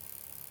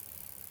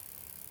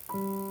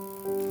Welcome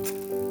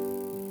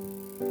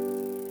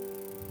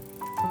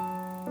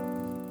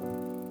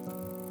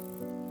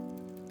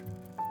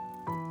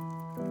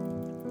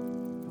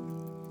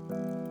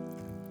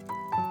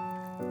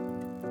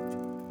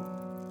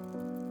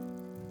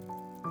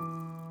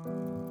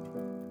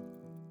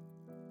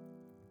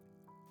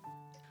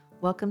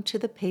to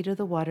the Pater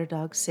the Water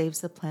Dog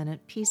Saves the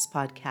Planet Peace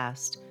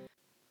podcast.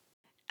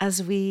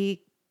 As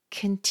we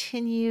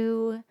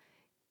continue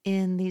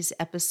in these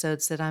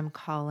episodes that I'm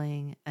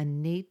calling a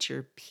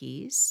nature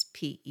piece,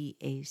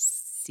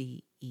 Peace,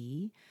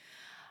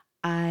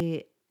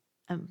 I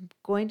am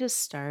going to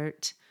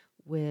start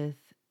with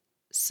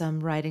some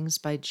writings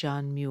by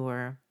John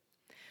Muir.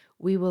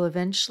 We will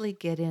eventually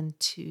get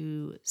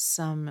into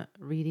some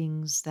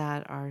readings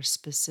that are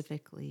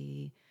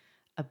specifically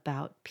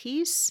about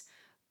peace,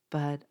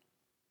 but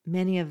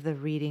many of the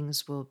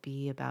readings will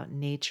be about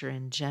nature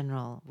in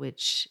general,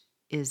 which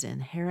is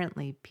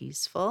inherently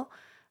peaceful.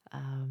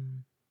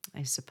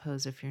 I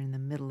suppose if you're in the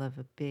middle of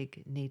a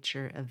big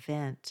nature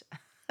event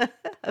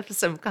of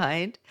some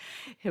kind,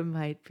 it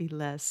might be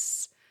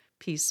less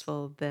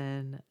peaceful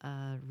than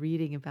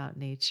reading about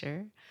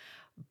nature.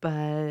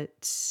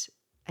 But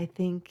I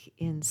think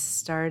in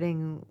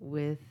starting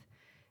with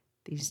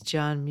these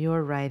John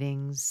Muir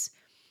writings,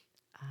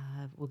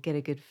 we'll get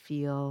a good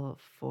feel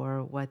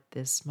for what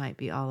this might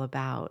be all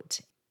about.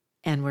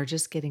 And we're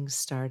just getting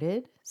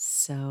started,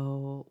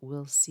 so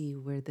we'll see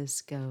where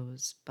this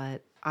goes.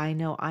 But I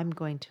know I'm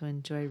going to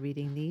enjoy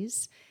reading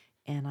these,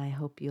 and I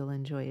hope you'll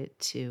enjoy it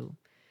too.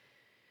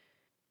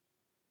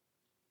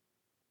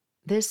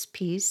 This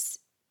piece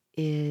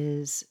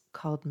is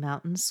called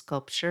Mountain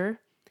Sculpture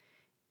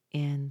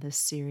in the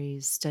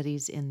series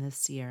Studies in the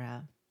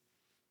Sierra.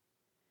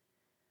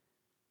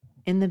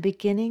 In the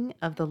beginning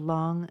of the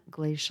long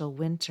glacial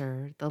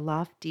winter, the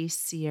lofty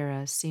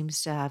Sierra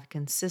seems to have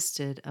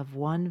consisted of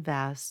one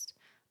vast,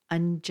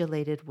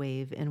 undulated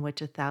wave in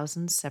which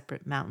 1,000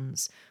 separate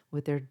mountains,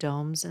 with their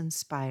domes and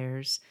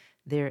spires,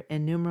 their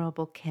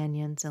innumerable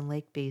canyons and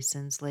lake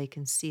basins, lay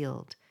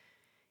concealed.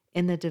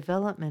 In the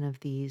development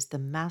of these, the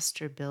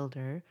master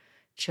builder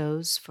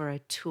chose for a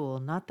tool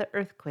not the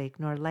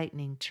earthquake nor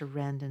lightning to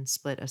rend and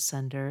split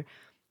asunder,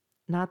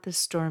 not the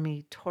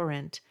stormy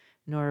torrent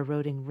nor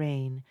eroding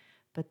rain,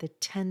 but the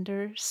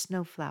tender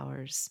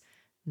snowflowers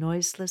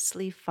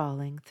noiselessly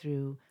falling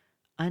through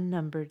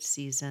unnumbered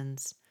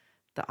seasons,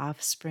 the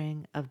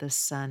offspring of the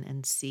sun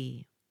and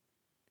sea.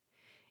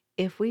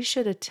 If we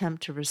should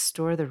attempt to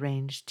restore the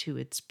range to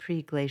its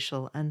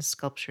pre-glacial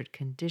unsculptured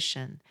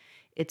condition,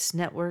 its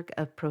network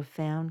of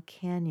profound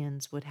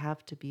canyons would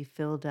have to be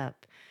filled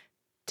up,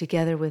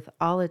 together with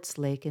all its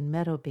lake and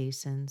meadow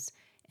basins,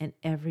 and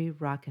every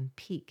rock and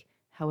peak,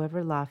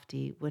 however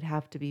lofty, would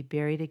have to be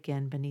buried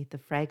again beneath the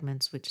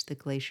fragments which the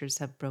glaciers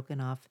have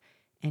broken off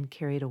and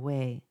carried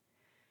away.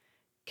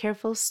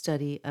 Careful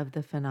study of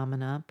the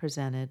phenomena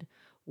presented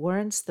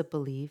warrants the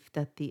belief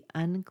that the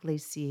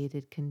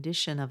unglaciated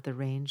condition of the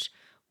range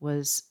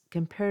was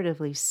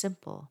comparatively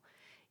simple,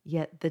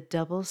 yet the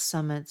double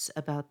summits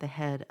about the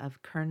head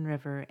of Kern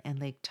River and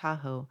Lake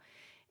Tahoe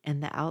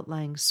and the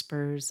outlying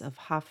spurs of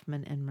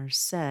Hoffman and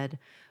Merced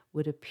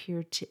would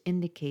appear to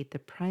indicate the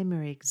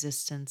primary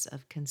existence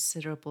of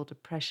considerable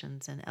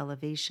depressions and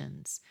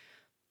elevations.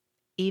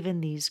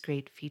 Even these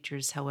great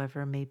features,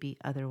 however, may be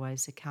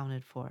otherwise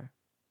accounted for.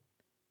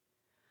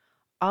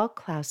 All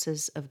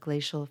classes of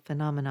glacial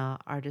phenomena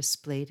are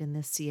displayed in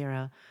the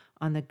Sierra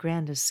on the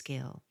grandest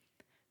scale,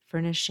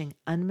 furnishing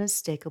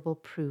unmistakable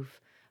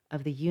proof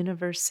of the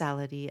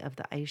universality of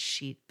the ice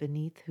sheet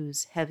beneath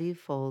whose heavy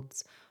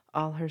folds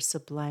all her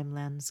sublime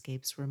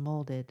landscapes were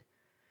molded.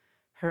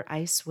 Her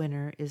ice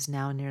winter is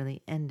now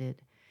nearly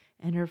ended,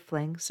 and her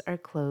flanks are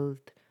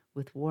clothed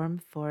with warm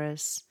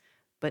forests,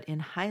 but in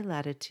high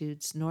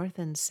latitudes north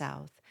and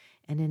south,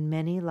 and in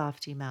many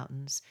lofty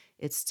mountains,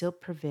 it still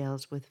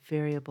prevails with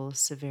variable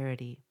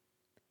severity.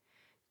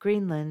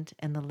 Greenland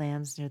and the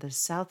lands near the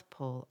South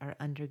Pole are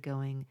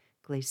undergoing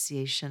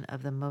glaciation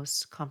of the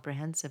most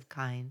comprehensive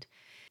kind,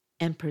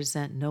 and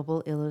present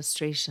noble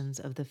illustrations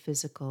of the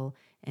physical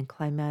and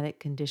climatic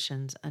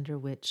conditions under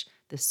which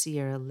the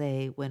Sierra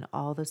lay when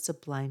all the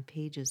sublime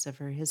pages of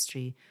her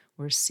history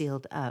were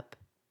sealed up.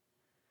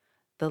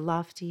 The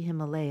lofty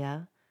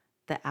Himalaya,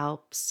 the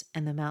Alps,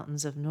 and the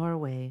mountains of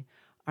Norway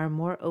are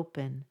more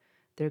open,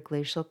 their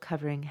glacial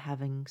covering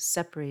having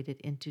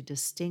separated into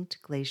distinct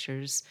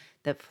glaciers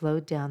that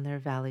flowed down their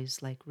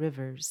valleys like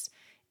rivers,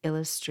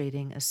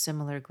 illustrating a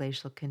similar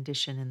glacial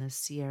condition in the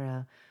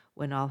Sierra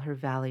when all her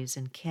valleys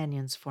and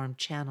canyons formed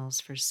channels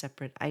for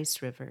separate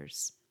ice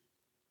rivers.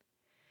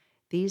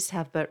 These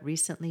have but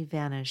recently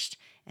vanished,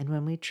 and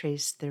when we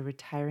trace their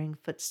retiring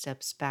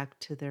footsteps back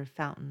to their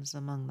fountains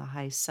among the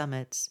high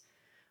summits,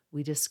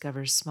 we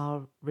discover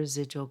small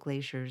residual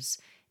glaciers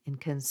in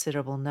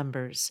considerable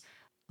numbers,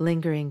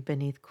 lingering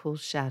beneath cool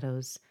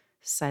shadows,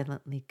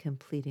 silently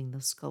completing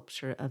the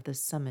sculpture of the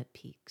summit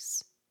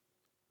peaks.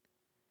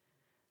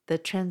 The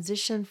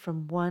transition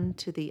from one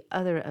to the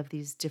other of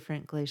these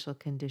different glacial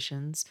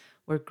conditions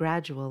were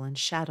gradual and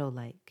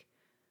shadow-like.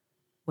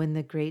 When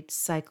the great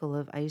cycle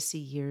of icy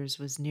years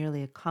was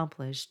nearly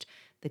accomplished,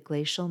 the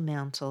glacial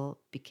mantle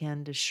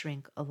began to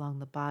shrink along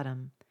the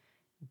bottom.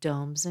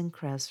 Domes and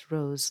crests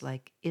rose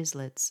like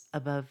islets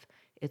above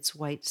its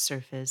white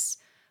surface.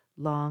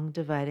 Long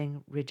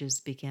dividing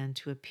ridges began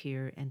to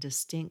appear, and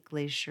distinct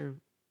glacier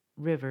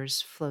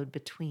rivers flowed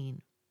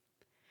between.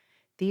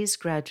 These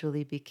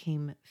gradually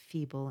became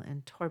feeble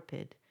and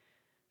torpid.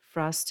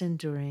 Frost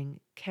enduring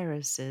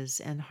carices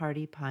and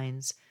hardy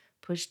pines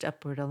pushed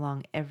upward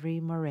along every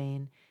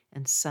moraine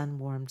and sun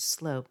warmed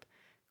slope,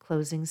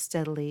 closing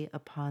steadily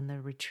upon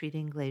the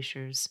retreating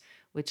glaciers,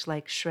 which,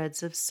 like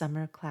shreds of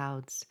summer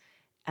clouds,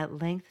 at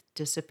length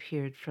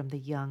disappeared from the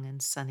young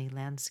and sunny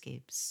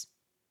landscapes.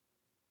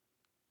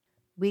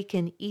 We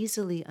can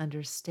easily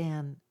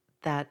understand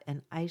that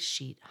an ice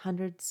sheet,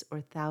 hundreds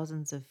or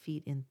thousands of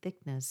feet in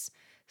thickness,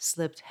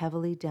 slipped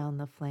heavily down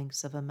the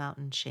flanks of a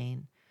mountain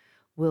chain,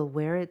 will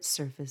wear its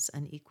surface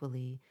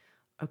unequally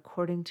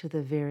according to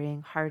the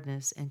varying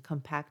hardness and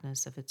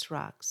compactness of its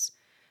rocks.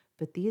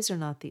 But these are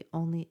not the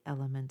only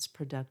elements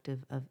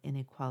productive of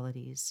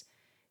inequalities.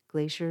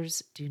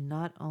 Glaciers do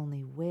not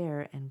only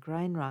wear and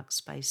grind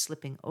rocks by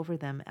slipping over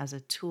them as a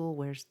tool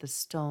wears the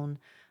stone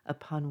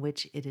upon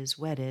which it is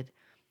whetted,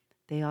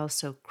 they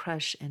also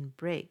crush and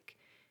break,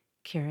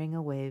 carrying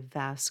away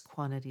vast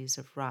quantities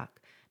of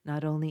rock,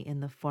 not only in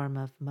the form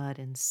of mud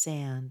and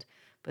sand,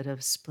 but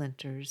of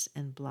splinters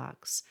and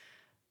blocks,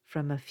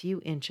 from a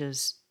few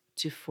inches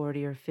to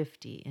 40 or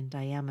 50 in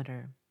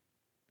diameter.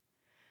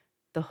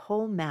 The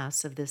whole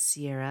mass of the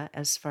Sierra,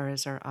 as far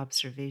as our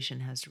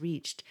observation has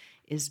reached,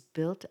 is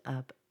built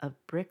up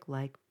of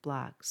brick-like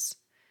blocks,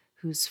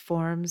 whose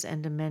forms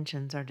and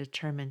dimensions are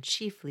determined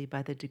chiefly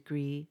by the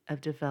degree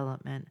of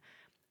development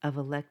of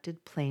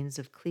elected planes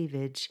of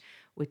cleavage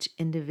which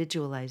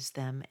individualize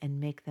them and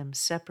make them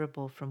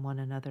separable from one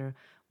another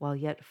while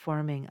yet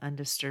forming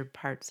undisturbed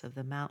parts of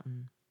the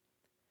mountain.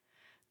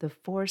 The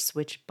force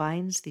which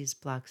binds these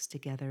blocks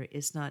together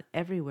is not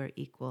everywhere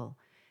equal.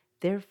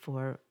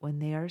 Therefore, when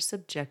they are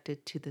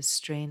subjected to the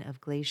strain of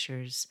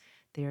glaciers,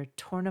 they are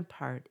torn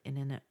apart in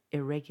an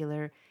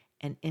irregular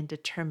and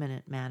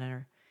indeterminate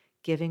manner,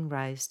 giving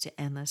rise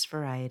to endless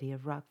variety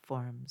of rock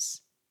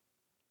forms.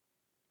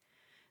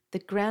 The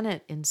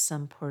granite in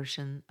some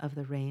portion of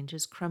the range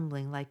is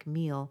crumbling like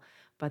meal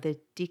by the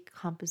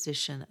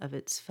decomposition of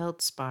its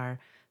feldspar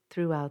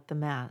throughout the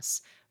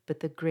mass, but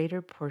the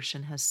greater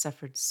portion has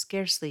suffered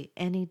scarcely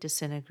any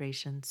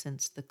disintegration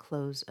since the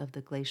close of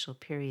the glacial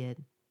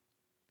period.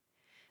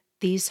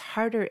 These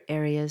harder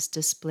areas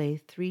display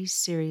three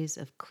series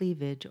of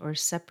cleavage or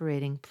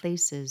separating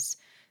places,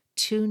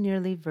 two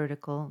nearly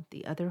vertical,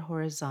 the other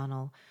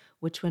horizontal,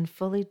 which, when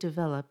fully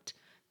developed,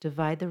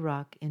 divide the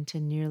rock into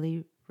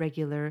nearly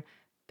regular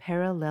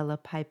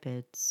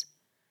parallelepipeds.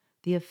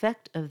 The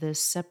effect of this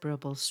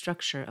separable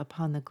structure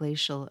upon the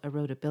glacial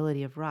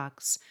erodibility of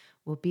rocks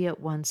will be at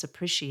once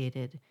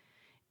appreciated.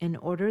 In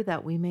order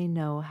that we may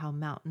know how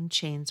mountain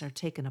chains are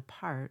taken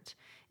apart,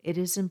 it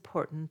is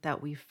important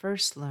that we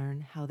first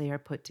learn how they are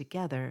put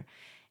together.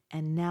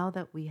 And now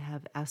that we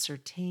have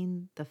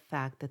ascertained the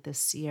fact that the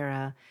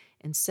Sierra,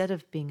 instead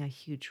of being a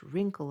huge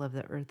wrinkle of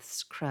the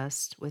Earth's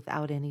crust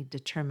without any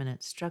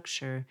determinate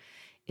structure,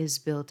 is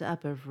built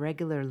up of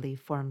regularly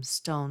formed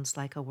stones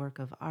like a work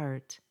of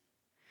art,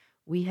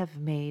 we have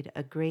made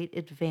a great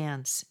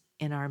advance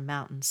in our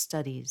mountain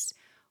studies.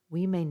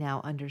 We may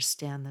now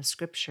understand the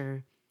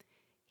scripture,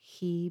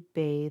 He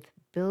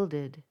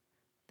builded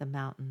the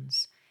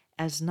mountains,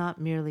 as not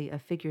merely a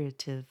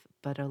figurative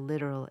but a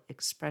literal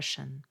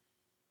expression.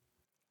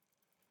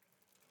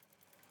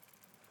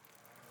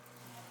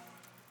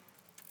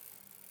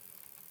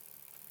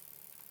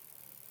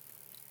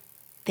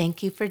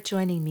 Thank you for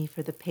joining me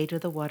for the Pedro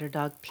the Water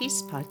Dog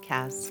Peace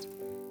Podcast.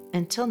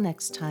 Until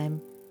next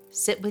time,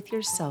 sit with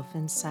yourself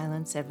in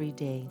silence every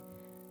day.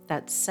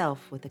 That's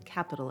self with a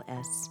capital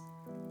S.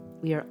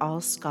 We are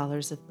all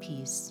scholars of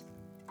peace.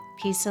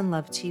 Peace and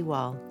love to you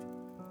all.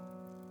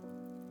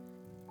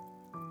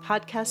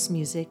 Podcast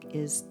music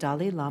is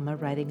Dalai Lama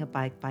Riding a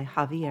Bike by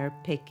Javier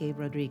Peque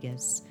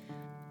Rodriguez.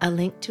 A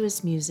link to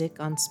his music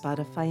on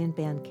Spotify and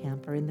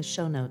Bandcamp are in the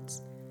show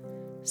notes.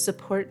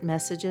 Support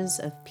messages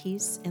of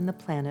peace in the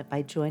planet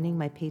by joining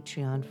my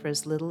Patreon for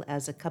as little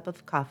as a cup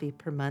of coffee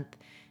per month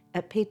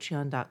at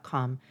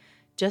patreon.com.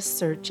 Just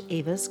search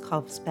Avis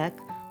Kalfsbeck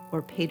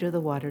or Pedro the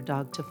Water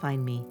Dog to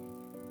find me.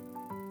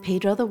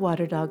 Pedro the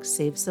Water Dog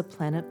Saves the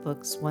Planet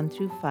books 1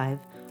 through 5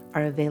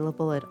 are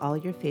available at all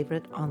your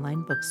favorite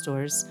online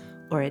bookstores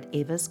or at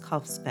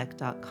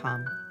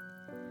aviskalfsbeck.com.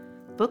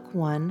 Book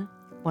 1,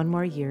 One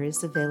More Year,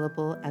 is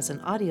available as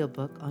an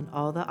audiobook on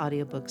all the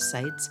audiobook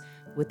sites,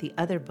 with the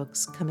other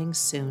books coming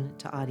soon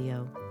to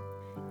audio.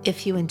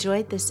 If you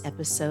enjoyed this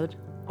episode,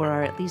 or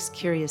are at least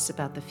curious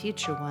about the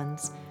future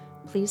ones,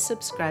 please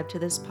subscribe to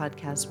this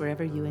podcast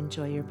wherever you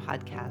enjoy your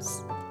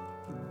podcasts.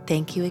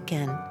 Thank you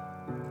again.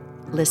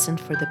 Listen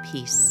for the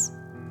peace.